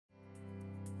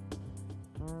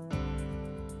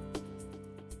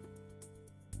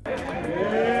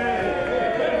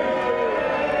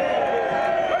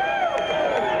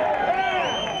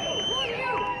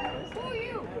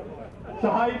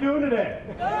doing today?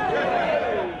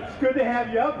 It's good to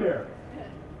have you up here.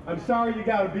 I'm sorry you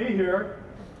got to be here.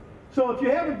 So if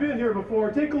you haven't been here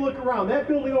before, take a look around. That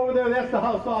building over there, that's the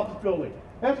House Office building.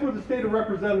 That's where the State of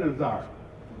Representatives are.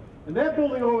 And that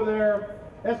building over there,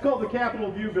 that's called the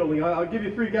Capitol View building. I'll give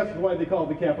you 3 guesses why they call it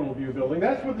the Capitol View building.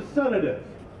 That's where the Senate is.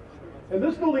 And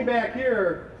this building back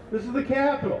here, this is the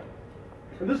Capitol.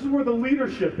 And this is where the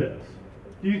leadership is.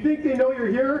 Do you think they know you're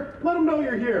here? Let them know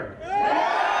you're here.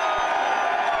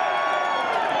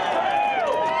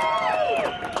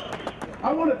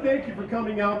 I want to thank you for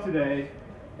coming out today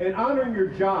and honoring your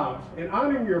jobs and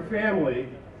honoring your family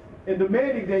and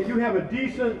demanding that you have a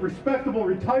decent, respectable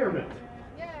retirement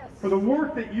for the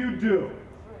work that you do,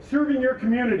 serving your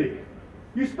community.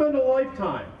 You spend a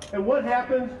lifetime, and what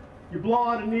happens? You blow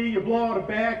out a knee, you blow out a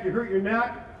back, you hurt your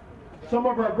neck. Some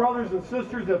of our brothers and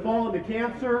sisters have fallen to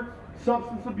cancer,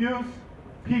 substance abuse,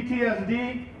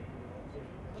 PTSD,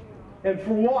 and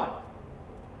for what?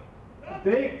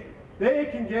 They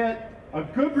can get a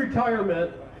good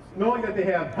retirement knowing that they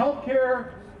have health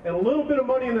care and a little bit of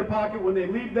money in their pocket when they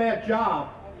leave that job.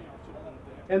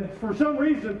 And for some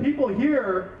reason, people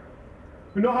here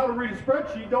who know how to read a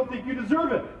spreadsheet don't think you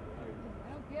deserve it.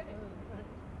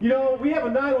 You know, we have a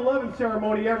 9/11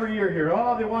 ceremony every year here.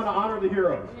 Oh, they want to honor the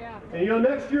heroes. And you know,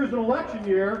 next year's an election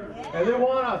year, and they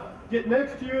want to get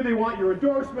next to you, they want your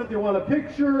endorsement, they want a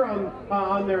picture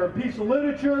on their piece of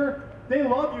literature. They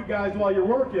love you guys while you're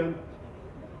working,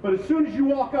 but as soon as you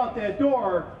walk out that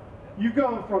door, you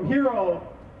go from hero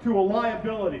to a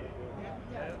liability.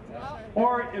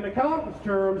 Or in accountants'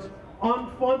 terms,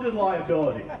 unfunded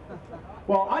liability.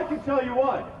 Well, I can tell you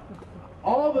what,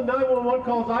 all the 911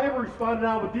 calls I ever responded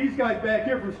on with these guys back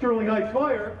here from Sterling Heights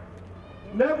Fire,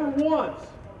 never once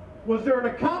was there an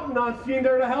accountant on scene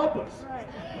there to help us.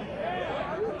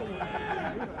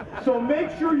 So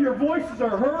make sure your voices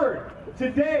are heard.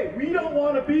 Today, we don't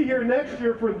want to be here next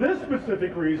year for this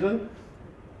specific reason.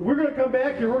 We're going to come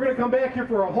back here. We're going to come back here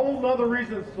for a whole nother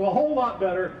reason. It's a whole lot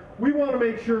better. We want to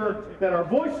make sure that our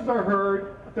voices are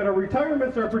heard, that our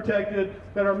retirements are protected,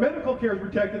 that our medical care is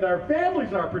protected, that our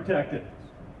families are protected.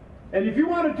 And if you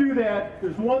want to do that,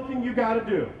 there's one thing you got to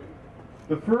do.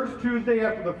 The first Tuesday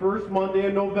after the first Monday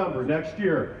in November next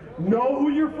year, know who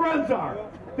your friends are.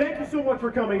 Thank you so much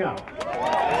for coming out.